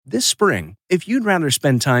This spring, if you'd rather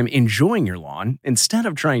spend time enjoying your lawn instead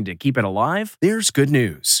of trying to keep it alive, there's good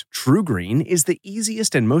news. TruGreen is the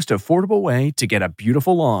easiest and most affordable way to get a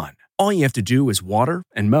beautiful lawn. All you have to do is water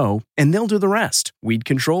and mow, and they'll do the rest. Weed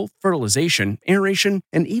control, fertilization, aeration,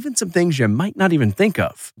 and even some things you might not even think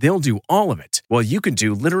of. They'll do all of it, while you can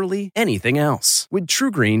do literally anything else. With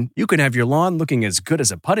TruGreen, you can have your lawn looking as good as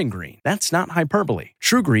a putting green. That's not hyperbole.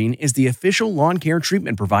 TruGreen is the official lawn care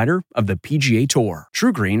treatment provider of the PGA Tour.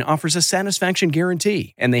 TruGreen offers a satisfaction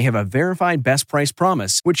guarantee, and they have a verified best price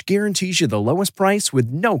promise, which guarantees you the lowest price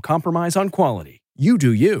with no compromise on quality. You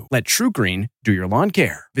do you. Let TruGreen do your lawn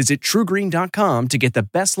care. Visit TruGreen.com to get the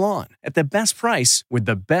best lawn at the best price with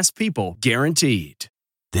the best people guaranteed.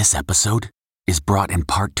 This episode is brought in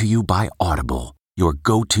part to you by Audible, your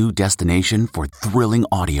go-to destination for thrilling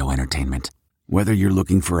audio entertainment. Whether you're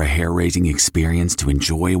looking for a hair-raising experience to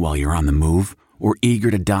enjoy while you're on the move or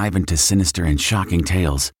eager to dive into sinister and shocking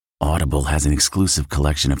tales, Audible has an exclusive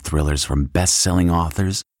collection of thrillers from best-selling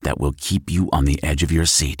authors that will keep you on the edge of your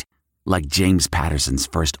seat. Like James Patterson's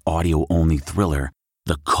first audio-only thriller,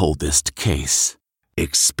 The Coldest Case.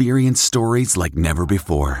 Experience stories like never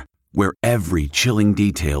before, where every chilling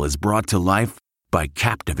detail is brought to life by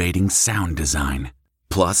captivating sound design.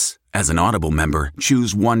 Plus, as an Audible member,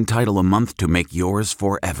 choose one title a month to make yours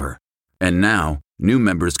forever. And now, new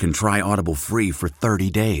members can try Audible free for 30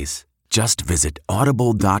 days. Just visit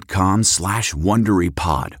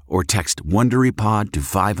audible.com/WonderyPod or text WonderyPod to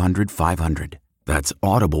 500-500. That's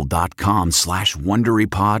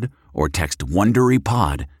audible.com/WonderyPod or text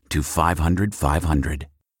WonderyPod to 500-500.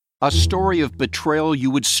 A story of betrayal you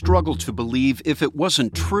would struggle to believe if it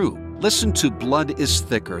wasn't true. Listen to Blood is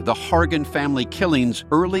Thicker, the Hargan family killings,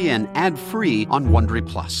 early and ad-free on Wondery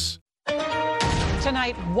Plus.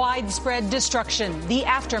 Tonight, widespread destruction, the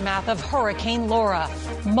aftermath of Hurricane Laura.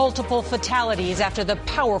 Multiple fatalities after the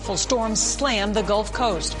powerful storm slammed the Gulf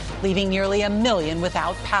Coast, leaving nearly 1 million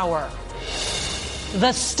without power.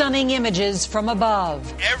 The stunning images from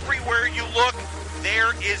above. Everywhere you look,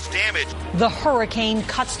 there is damage. The hurricane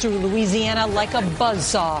cuts through Louisiana like a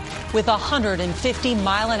buzzsaw with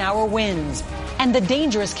 150-mile-an-hour winds. And the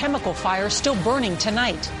dangerous chemical fire still burning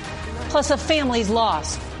tonight. Plus a family's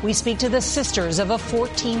loss. We speak to the sisters of a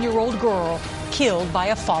 14-year-old girl killed by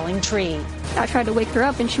a falling tree. I tried to wake her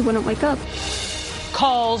up and she wouldn't wake up.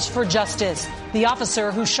 Calls for justice. The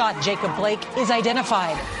officer who shot Jacob Blake is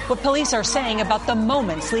identified. What police are saying about the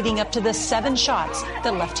moments leading up to the 7 shots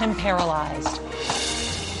that left him paralyzed.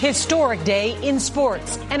 Historic day in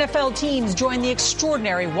sports. NFL teams join the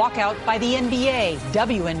extraordinary walkout by the NBA,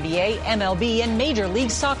 WNBA, MLB, and Major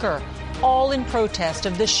League Soccer, all in protest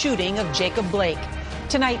of the shooting of Jacob Blake.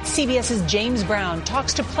 Tonight, CBS's James Brown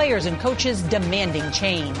talks to players and coaches demanding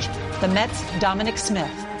change. The Mets' Dominic Smith.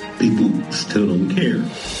 People still don't care.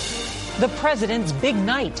 The president's big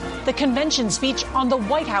night, the convention speech on the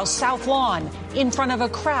White House South Lawn, in front of a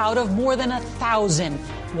crowd of more than 1,000.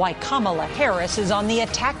 Why Kamala Harris is on the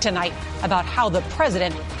attack tonight about how the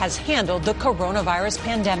president has handled the coronavirus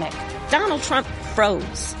pandemic. Donald Trump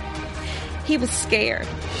froze. He was scared.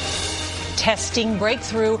 Testing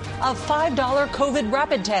breakthrough. A $5 COVID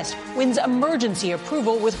rapid test wins emergency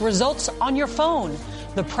approval with results on your phone.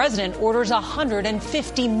 The president orders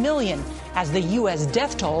 $150 million as the U.S.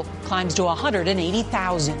 death toll climbs to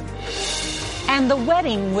 180,000. And the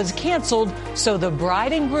wedding was canceled, so the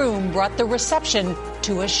bride and groom brought the reception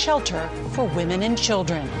to a shelter for women and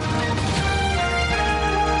children.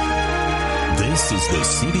 This is the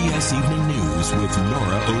CBS Evening News with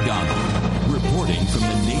Norah O'Donnell, reporting from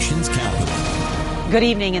the nation's capital. Good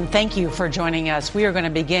evening, and thank you for joining us. We are going to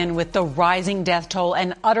begin with the rising death toll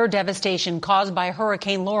and utter devastation caused by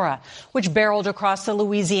Hurricane Laura, which barreled across the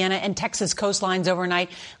Louisiana and Texas coastlines overnight,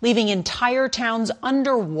 leaving entire towns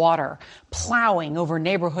underwater, plowing over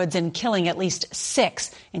neighborhoods and killing at least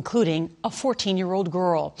 6, including a 14-year-old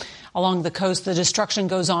girl. Along the coast, the destruction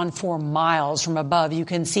goes on for miles. From above, you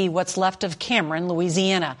can see what's left of Cameron,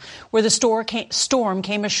 Louisiana, where the storm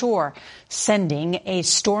came ashore, sending a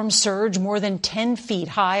storm surge more than 10 feet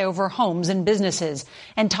high over homes and businesses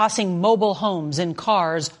and tossing mobile homes and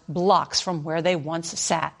cars blocks from where they once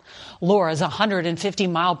sat. Laura's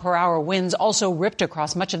 150-mile-per-hour winds also ripped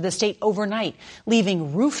across much of the state overnight,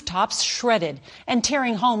 leaving rooftops shredded and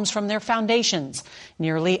tearing homes from their foundations.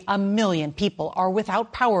 Nearly 1 million people are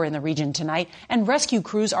without power in the region tonight, and rescue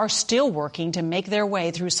crews are still working to make their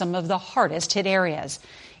way through some of the hardest hit areas.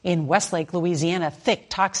 In Westlake, Louisiana, thick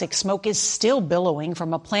toxic smoke is still billowing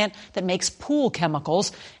from a plant that makes pool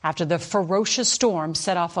chemicals after the ferocious storm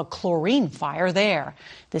set off a chlorine fire there.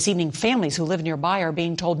 This evening, families who live nearby are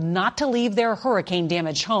being told not to leave their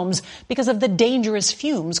hurricane-damaged homes because of the dangerous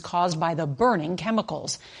fumes caused by the burning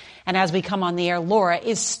chemicals. And as we come on the air, Laura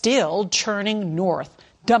is still churning north,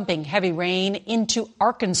 dumping heavy rain into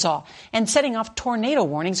Arkansas and setting off tornado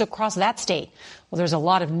warnings across that state. Well, there's a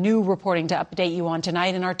lot of new reporting to update you on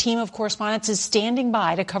tonight, and our team of correspondents is standing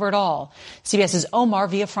by to cover it all. CBS's Omar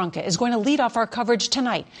Villafranca is going to lead off our coverage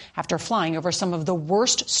tonight after flying over some of the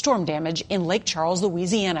worst storm damage in Lake Charles,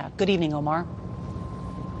 Louisiana. Good evening, Omar.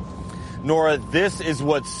 Nora, this is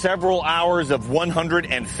what several hours of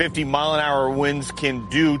 150-mile-an-hour winds can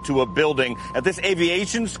do to a building. At this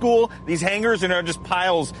aviation school, these hangars are just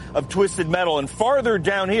piles of twisted metal. And farther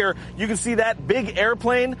down here, you can see that big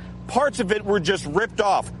airplane. Parts of it were just ripped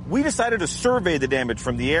off. We decided to survey the damage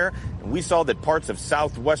from the air, and we saw that parts of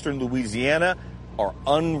southwestern Louisiana are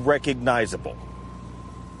unrecognizable.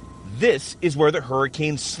 This is where the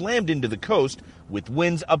hurricane slammed into the coast with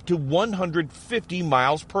winds up to 150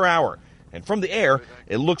 miles per hour. And from the air,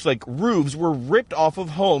 it looks like roofs were ripped off of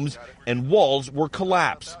homes and walls were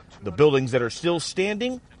collapsed. The buildings that are still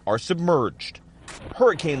standing are submerged.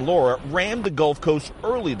 Hurricane Laura rammed the Gulf Coast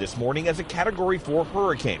early this morning as a Category 4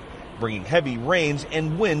 hurricane, bringing heavy rains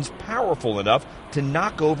and winds powerful enough to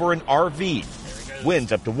knock over an RV.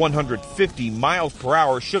 Winds up to 150 miles per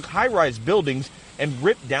hour shook high-rise buildings and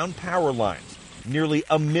ripped down power lines. Nearly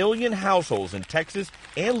 1 million households in Texas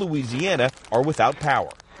and Louisiana are without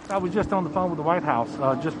power. I was just on the phone with the White House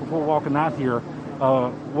just before walking out here.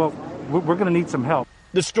 We're going to need some help.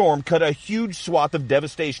 The storm cut a huge swath of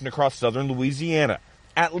devastation across southern Louisiana.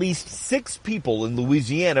 At least 6 people in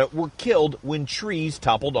Louisiana were killed when trees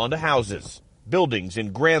toppled onto houses. Buildings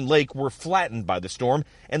in Grand Lake were flattened by the storm,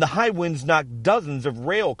 and the high winds knocked dozens of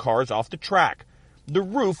rail cars off the track. The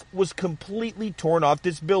roof was completely torn off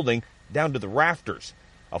this building down to the rafters.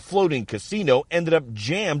 A floating casino ended up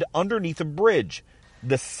jammed underneath a bridge.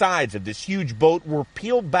 The sides of this huge boat were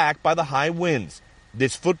peeled back by the high winds.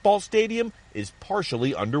 This football stadium is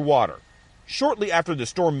partially underwater. Shortly after the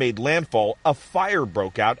storm made landfall, a fire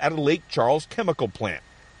broke out at a Lake Charles chemical plant.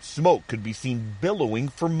 Smoke could be seen billowing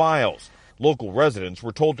for miles. Local residents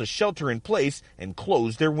were told to shelter in place and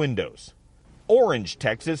close their windows. Orange,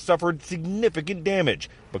 Texas suffered significant damage,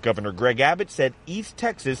 but Governor Greg Abbott said East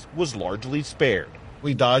Texas was largely spared.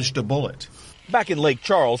 We dodged a bullet. Back in Lake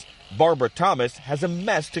Charles, Barbara Thomas has a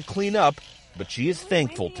mess to clean up, but she is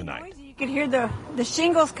thankful tonight. You could hear the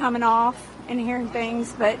shingles coming off and hearing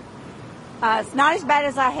things, but it's not as bad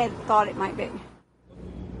as I had thought it might be.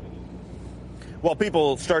 While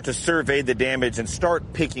people start to survey the damage and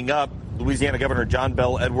start picking up, Louisiana Governor John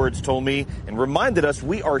Bel Edwards told me and reminded us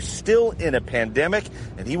we are still in a pandemic,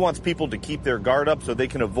 and he wants people to keep their guard up so they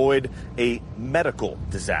can avoid a medical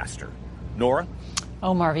disaster. Nora?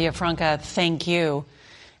 Omar Villafranca, thank you.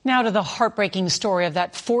 Now to the heartbreaking story of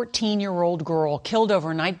that 14-year-old girl killed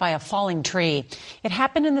overnight by a falling tree. It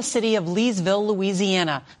happened in the city of Leesville,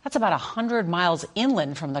 Louisiana. That's about 100 miles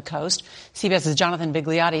inland from the coast. CBS's Jonathan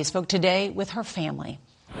Vigliotti spoke today with her family.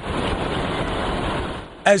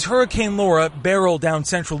 As Hurricane Laura barreled down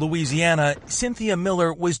central Louisiana, Cynthia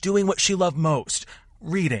Miller was doing what she loved most,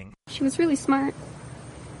 reading. She was really smart.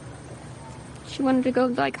 She wanted to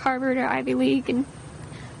go to Harvard or Ivy League, and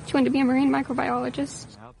she wanted to be a marine microbiologist.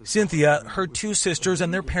 Cynthia, her 2 sisters,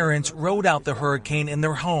 and their parents rode out the hurricane in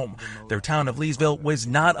their home. Their town of Leesville was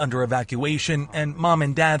not under evacuation, and Mom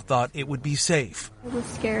and Dad thought it would be safe. It was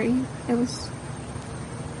scary. It was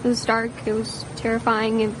dark. It was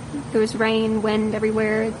terrifying. There was rain, wind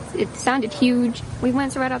everywhere. It sounded huge. We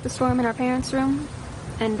went to ride out the storm in our parents' room,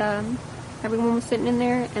 and everyone was sitting in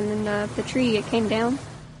there, and then the tree, it came down.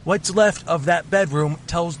 What's left of that bedroom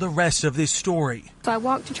tells the rest of this story. So I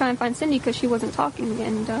walked to try and find Cindy because she wasn't talking,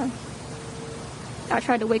 and I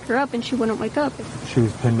tried to wake her up, and she wouldn't wake up. She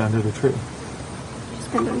was pinned under the tree. She was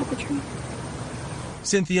pinned under the tree.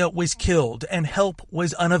 Cynthia was killed, and help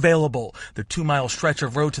was unavailable. The 2-mile stretch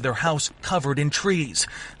of road to their house covered in trees.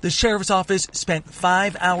 The sheriff's office spent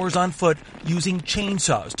 5 hours on foot using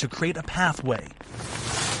chainsaws to create a pathway.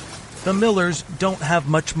 The Millers don't have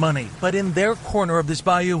much money, but in their corner of this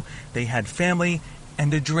bayou, they had family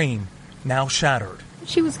and a dream, now shattered.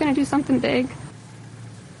 She was going to do something big.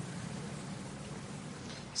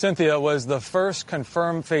 Cynthia was the first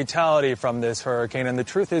confirmed fatality from this hurricane, and the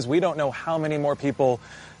truth is we don't know how many more people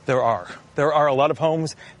there are. There are a lot of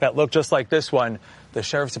homes that look just like this one. The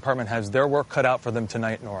Sheriff's Department has their work cut out for them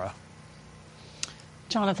tonight, Nora.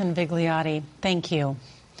 Jonathan Vigliotti, thank you.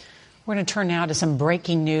 We're going to turn now to some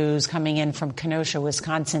breaking news coming in from Kenosha,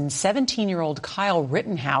 Wisconsin. 17-year-old Kyle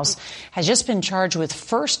Rittenhouse has just been charged with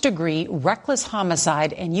first-degree reckless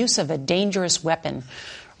homicide and use of a dangerous weapon.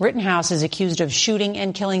 Rittenhouse is accused of shooting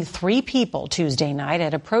and killing 3 people Tuesday night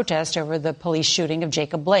at a protest over the police shooting of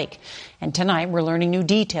Jacob Blake. And tonight we're learning new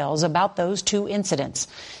details about those 2 incidents.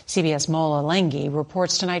 CBS Mola Lenghi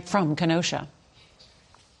reports tonight from Kenosha.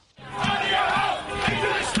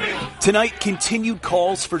 Tonight, continued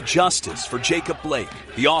calls for justice for Jacob Blake,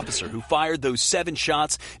 the officer who fired those 7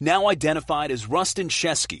 shots, now identified as Rustin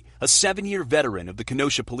Shesky, a 7-year veteran of the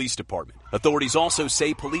Kenosha Police Department. Authorities also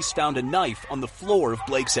say police found a knife on the floor of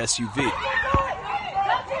Blake's SUV.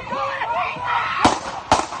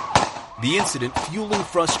 The incident fueling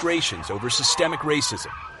frustrations over systemic racism.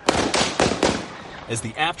 As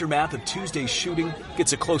the aftermath of Tuesday's shooting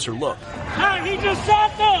gets a closer look. Hey, he just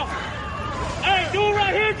shot them! Hey, dude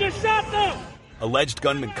right here just shot them! Alleged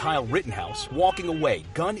gunman Kyle Rittenhouse walking away,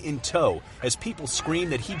 gun in tow, as people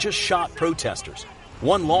scream that he just shot protesters.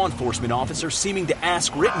 One law enforcement officer seeming to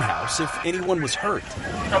ask Rittenhouse if anyone was hurt.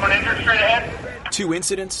 Someone injured straight ahead? 2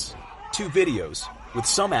 incidents, 2 videos, with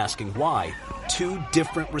some asking why, 2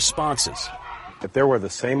 different responses. If there were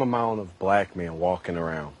the same amount of black men walking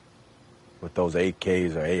around with those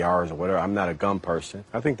AKs or ARs or whatever, I'm not a gun person,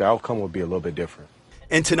 I think the outcome would be a little bit different.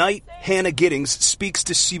 And tonight, Hannah Giddings speaks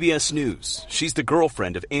to CBS News. She's the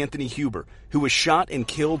girlfriend of Anthony Huber, who was shot and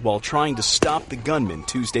killed while trying to stop the gunman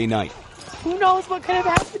Tuesday night. Who knows what could have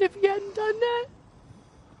happened if he hadn't done that?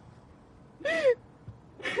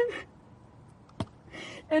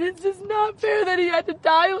 And it's just not fair that he had to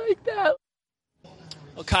die like that.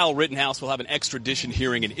 Well, Kyle Rittenhouse will have an extradition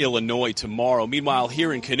hearing in Illinois tomorrow. Meanwhile,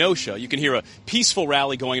 here in Kenosha, you can hear a peaceful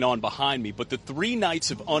rally going on behind me, but the 3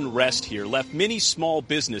 nights of unrest here left many small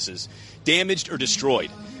businesses damaged or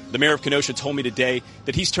destroyed. The mayor of Kenosha told me today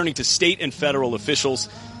that he's turning to state and federal officials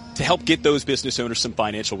to help get those business owners some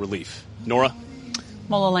financial relief. Nora?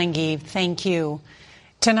 Mola Lenghi, thank you.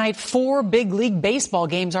 Tonight, 4 big league baseball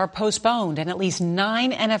games are postponed, and at least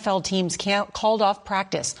 9 NFL teams called off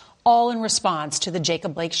practice, all in response to the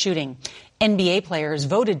Jacob Blake shooting. NBA players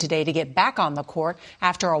voted today to get back on the court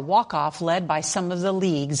after a walk-off led by some of the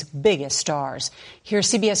league's biggest stars.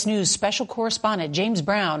 Here's CBS News special correspondent James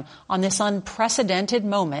Brown on this unprecedented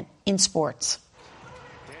moment in sports.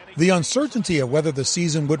 The uncertainty of whether the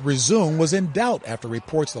season would resume was in doubt after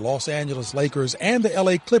reports the Los Angeles Lakers and the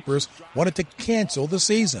LA Clippers wanted to cancel the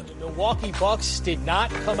season. The Milwaukee Bucks did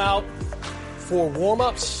not come out for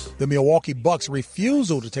warm-ups. The Milwaukee Bucks'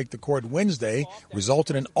 refusal to take the court Wednesday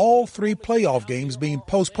resulted in all 3 playoff games being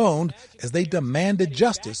postponed as they demanded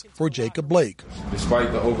justice for Jacob Blake.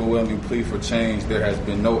 Despite the overwhelming plea for change, there has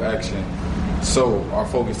been no action. So our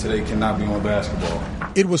focus today cannot be on basketball.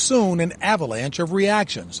 It was soon an avalanche of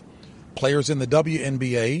reactions. Players in the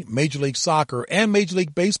WNBA, Major League Soccer, and Major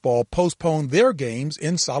League Baseball postponed their games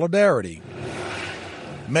in solidarity.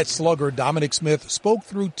 Mets slugger Dominic Smith spoke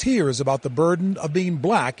through tears about the burden of being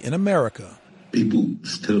black in America. People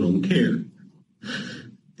still don't care.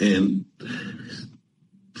 And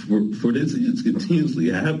for this to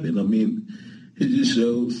continuously happen, I mean, it just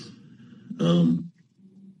shows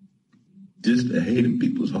just the hate in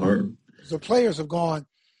people's heart. The players have gone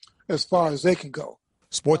as far as they can go.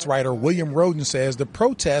 Sports writer William Roden says the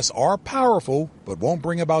protests are powerful, but won't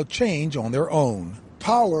bring about change on their own.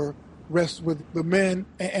 Power rests with the men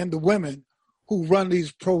and the women who run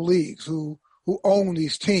these pro leagues, who own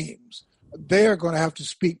these teams. They're going to have to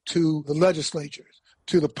speak to the legislatures,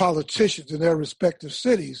 to the politicians in their respective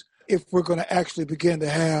cities, if we're going to actually begin to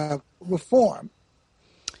have reform.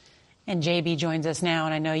 And JB joins us now,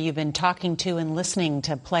 and I know you've been talking to and listening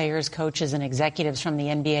to players, coaches, and executives from the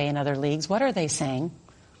NBA and other leagues. What are they saying?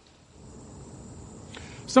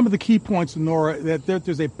 Some of the key points, Nora, that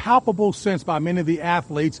there's a palpable sense by many of the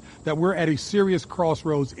athletes that we're at a serious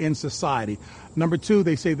crossroads in society. Number 2,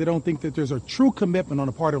 they say they don't think that there's a true commitment on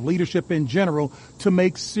the part of leadership in general to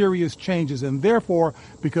make serious changes. And therefore,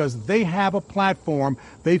 because they have a platform,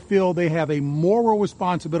 they feel they have a moral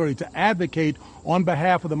responsibility to advocate on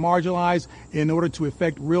behalf of the marginalized in order to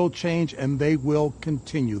effect real change, and they will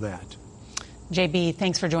continue that. JB,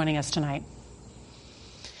 thanks for joining us tonight.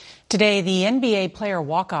 Today, the NBA player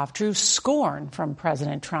walk-off drew scorn from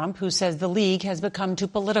President Trump, who says the league has become too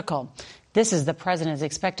political. This is the president is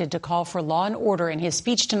expected to call for law and order in his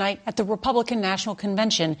speech tonight at the Republican National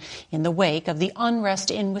Convention in the wake of the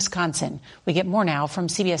unrest in Wisconsin. We get more now from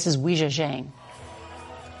CBS's Weijia Zhang.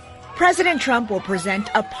 President Trump will present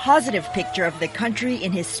a positive picture of the country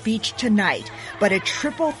in his speech tonight, but a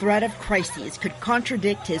triple threat of crises could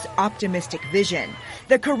contradict his optimistic vision.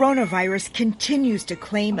 The coronavirus continues to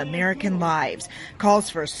claim American lives. Calls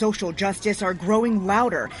for social justice are growing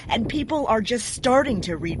louder, and people are just starting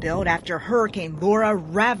to rebuild after Hurricane Laura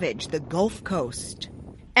ravaged the Gulf Coast.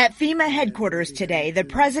 At FEMA headquarters today, the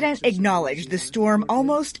president acknowledged the storm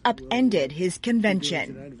almost upended his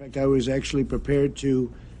convention. In fact, I was actually prepared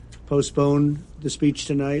to postpone the speech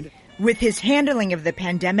tonight. With his handling of the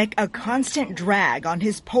pandemic a constant drag on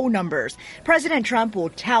his poll numbers, President Trump will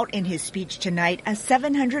tout in his speech tonight a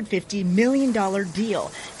 $750 million deal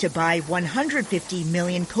to buy 150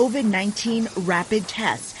 million COVID-19 rapid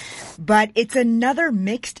tests. But it's another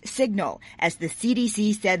mixed signal, as the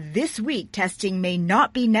CDC said this week testing may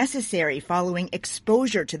not be necessary following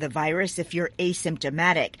exposure to the virus if you're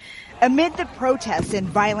asymptomatic. Amid the protests and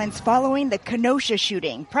violence following the Kenosha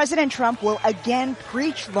shooting, President Trump will again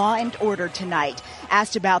preach law and order tonight.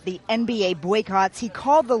 Asked about the NBA boycotts, he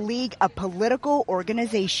called the league a political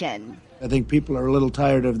organization. I think people are a little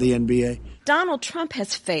tired of the NBA. Donald Trump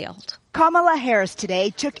has failed. Kamala Harris today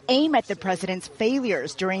took aim at the president's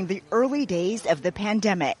failures during the early days of the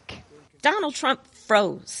pandemic. Donald Trump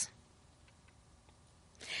froze.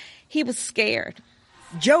 He was scared.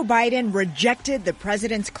 Joe Biden rejected the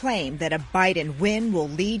president's claim that a Biden win will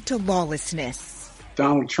lead to lawlessness.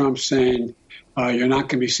 Donald Trump saying you're not going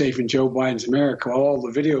to be safe in Joe Biden's America. All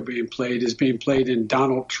the video being played is being played in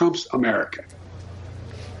Donald Trump's America.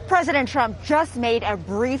 President Trump just made a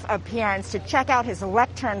brief appearance to check out his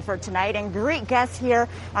lectern for tonight and greet guests here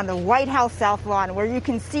on the White House South Lawn, where you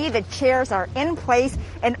can see the chairs are in place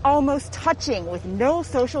and almost touching with no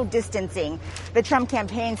social distancing. The Trump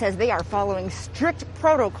campaign says they are following strict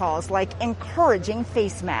protocols like encouraging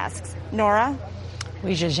face masks. Nora?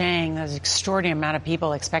 Weijia Zhang, there's an extraordinary amount of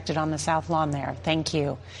people expected on the South Lawn there. Thank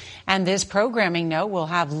you. And this programming note will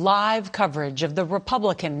have live coverage of the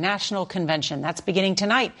Republican National Convention. That's beginning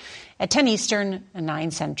tonight at 10 Eastern and 9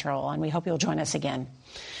 Central. And we hope you'll join us again.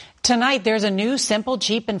 Tonight, there's a new, simple,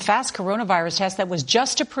 cheap, and fast coronavirus test that was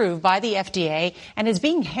just approved by the FDA and is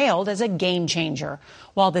being hailed as a game changer,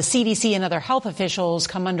 while the CDC and other health officials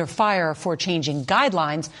come under fire for changing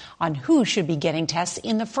guidelines on who should be getting tests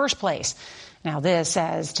in the first place. Now this,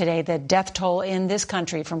 as today the death toll in this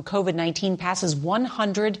country from COVID-19 passes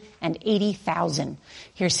 180,000.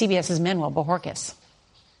 Here's CBS's Manuel Bojorquez.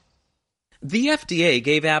 The FDA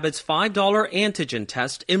gave Abbott's $5 antigen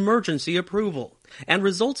test emergency approval, and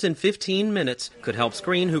results in 15 minutes could help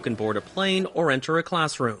screen who can board a plane or enter a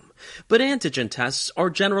classroom. But antigen tests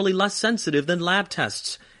are generally less sensitive than lab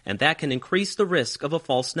tests, and that can increase the risk of a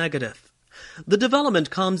false negative. The development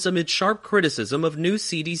comes amid sharp criticism of new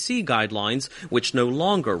CDC guidelines, which no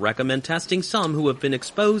longer recommend testing some who have been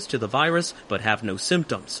exposed to the virus but have no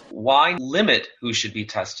symptoms. Why limit who should be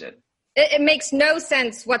tested? It makes no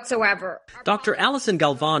sense whatsoever. Dr. Allison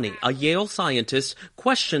Galvani, a Yale scientist,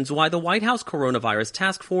 questions why the White House Coronavirus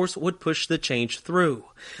Task Force would push the change through.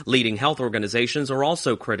 Leading health organizations are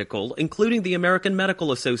also critical, including the American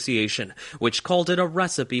Medical Association, which called it a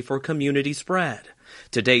recipe for community spread.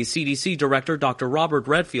 Today's CDC Director Dr. Robert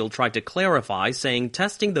Redfield tried to clarify, saying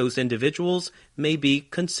testing those individuals may be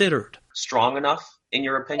considered. Strong enough, in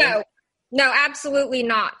your opinion? No, absolutely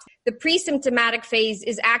not. The pre-symptomatic phase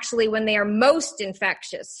is actually when they are most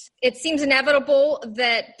infectious. It seems inevitable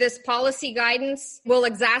that this policy guidance will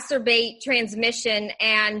exacerbate transmission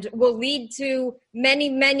and will lead to many,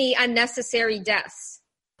 many unnecessary deaths.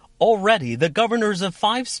 Already, the governors of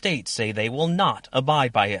 5 states say they will not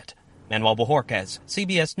abide by it. Manuel Bojorquez,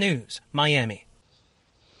 CBS News, Miami.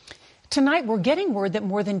 Tonight, we're getting word that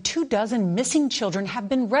more than 24 missing children have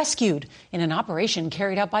been rescued in an operation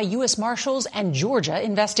carried out by U.S. Marshals and Georgia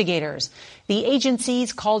investigators. The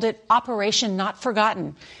agencies called it Operation Not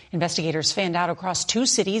Forgotten. Investigators fanned out across 2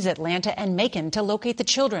 cities, Atlanta and Macon, to locate the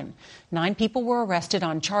children. 9 people were arrested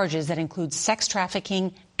on charges that include sex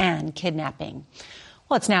trafficking and kidnapping.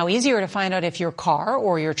 Well, it's now easier to find out if your car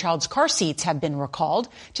or your child's car seats have been recalled.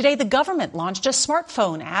 Today, the government launched a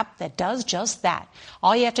smartphone app that does just that.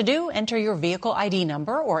 All you have to do, enter your vehicle ID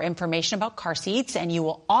number or information about car seats, and you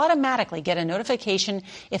will automatically get a notification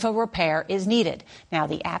if a repair is needed. Now,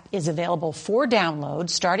 the app is available for download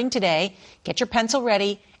starting today. Get your pencil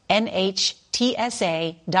ready,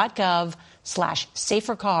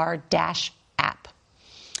 nhtsa.gov/safercar-app.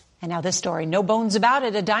 And now this story, no bones about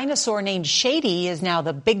it. A dinosaur named Shady is now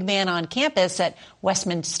the big man on campus at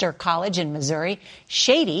Westminster College in Missouri.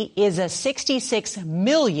 Shady is a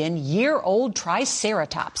 66-million-year-old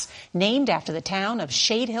triceratops named after the town of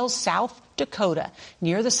Shade Hill, South Dakota,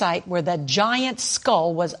 near the site where the giant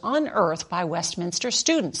skull was unearthed by Westminster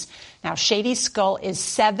students. Now, Shady's skull is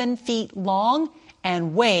 7 feet long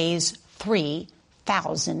and weighs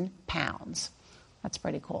 3,000 pounds. That's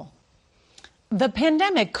pretty cool. The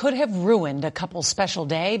pandemic could have ruined a couple's special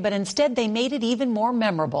day, but instead they made it even more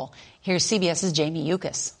memorable. Here's CBS's Jamie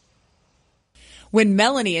Yuccas. When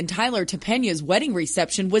Melanie and Tyler Tepena's wedding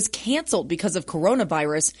reception was canceled because of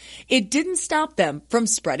coronavirus, it didn't stop them from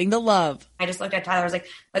spreading the love. I just looked at Tyler, I was like,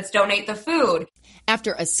 let's donate the food.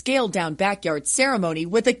 After a scaled-down backyard ceremony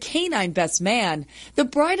with a canine best man, the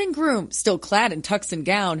bride and groom, still clad in tux and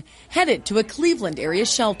gown, headed to a Cleveland area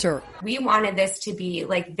shelter. We wanted this to be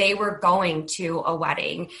like they were going to a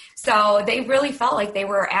wedding. So they really felt like they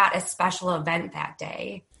were at a special event that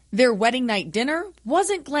day. Their wedding night dinner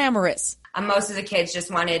wasn't glamorous. Most of the kids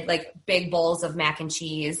just wanted like big bowls of mac and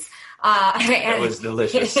cheese. It was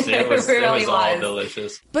delicious. It was all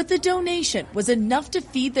delicious. But the donation was enough to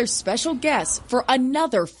feed their special guests for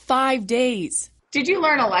another 5 days. Did you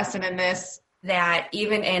learn a lesson in this? That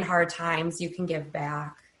even in hard times, you can give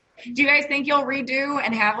back. Do you guys think you'll redo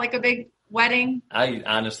and have like a big wedding? I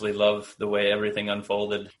honestly love the way everything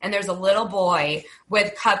unfolded. And there's a little boy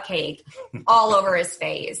with cupcake all over his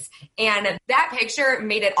face. And that picture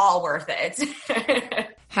made it all worth it.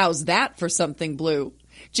 How's that for something blue?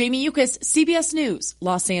 Jamie Yuccas, CBS News,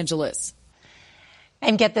 Los Angeles.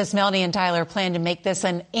 And get this, Melanie and Tyler plan to make this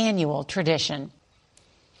an annual tradition.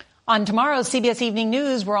 On tomorrow's CBS Evening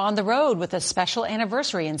News, we're on the road with a special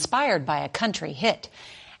anniversary inspired by a country hit.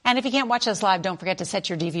 And if you can't watch us live, don't forget to set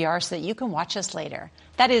your DVR so that you can watch us later.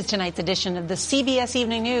 That is tonight's edition of the CBS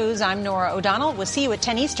Evening News. I'm Norah O'Donnell. We'll see you at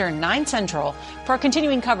 10 Eastern, 9 Central for our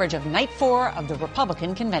continuing coverage of Night 4 of the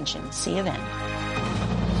Republican Convention. See you then.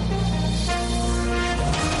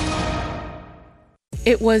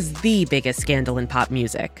 It was the biggest scandal in pop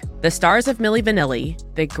music. The stars of Milli Vanilli,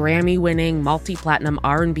 the Grammy-winning multi-platinum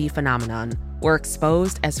R&B phenomenon, were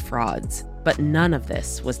exposed as frauds. But none of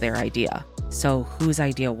this was their idea. So whose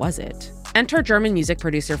idea was it? Enter German music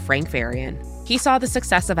producer Frank Farian. He saw the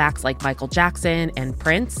success of acts like Michael Jackson and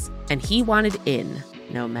Prince, and he wanted in,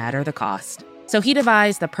 no matter the cost. So he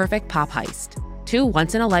devised the perfect pop heist. Two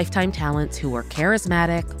once-in-a-lifetime talents who were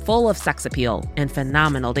charismatic, full of sex appeal, and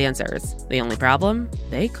phenomenal dancers. The only problem?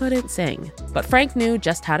 They couldn't sing. But Frank knew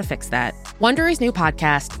just how to fix that. Wondery's new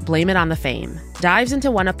podcast, Blame It on the Fame, dives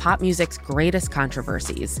into one of pop music's greatest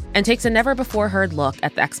controversies and takes a never-before-heard look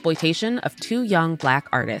at the exploitation of two young Black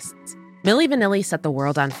artists. Milli Vanilli set the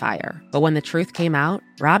world on fire, but when the truth came out,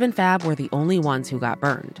 Rob and Fab were the only ones who got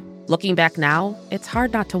burned. Looking back now, it's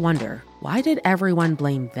hard not to wonder, why did everyone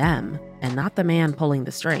blame them and not the man pulling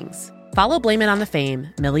the strings? Follow Blame It on the Fame,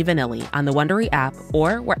 Milli Vanilli, on the Wondery app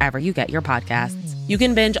or wherever you get your podcasts. You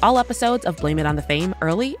can binge all episodes of Blame It on the Fame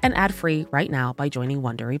early and ad-free right now by joining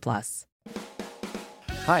Wondery Plus.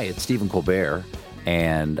 Hi, it's Stephen Colbert,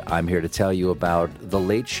 and I'm here to tell you about The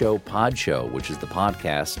Late Show Pod Show, which is the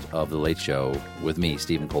podcast of The Late Show with me,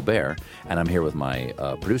 Stephen Colbert, and I'm here with my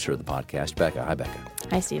producer of the podcast, Becca. Hi, Becca.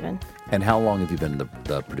 Hi, Stephen. And how long have you been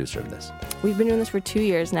the producer of this? We've been doing this for 2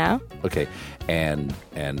 years now. Okay, and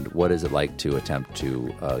what is it like to attempt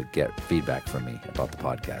to get feedback from me about the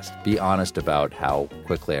podcast? Be honest about how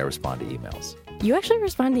quickly I respond to emails. You actually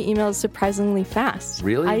respond to emails surprisingly fast.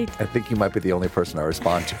 Really? I think you might be the only person I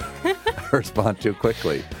respond to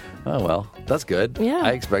quickly. Oh, well, that's good. Yeah.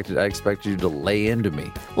 I expected you to lay into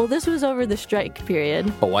me. Well, this was over the strike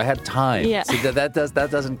period. Oh, I had time. Yeah. See, that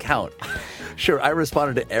doesn't count. Sure, I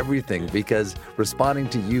responded to everything because responding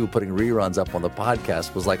to you putting reruns up on the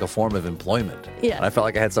podcast was like a form of employment. Yeah. And I felt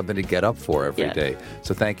like I had something to get up for every day.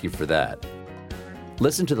 So thank you for that.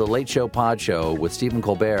 Listen to The Late Show Pod Show with Stephen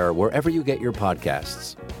Colbert wherever you get your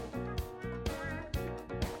podcasts.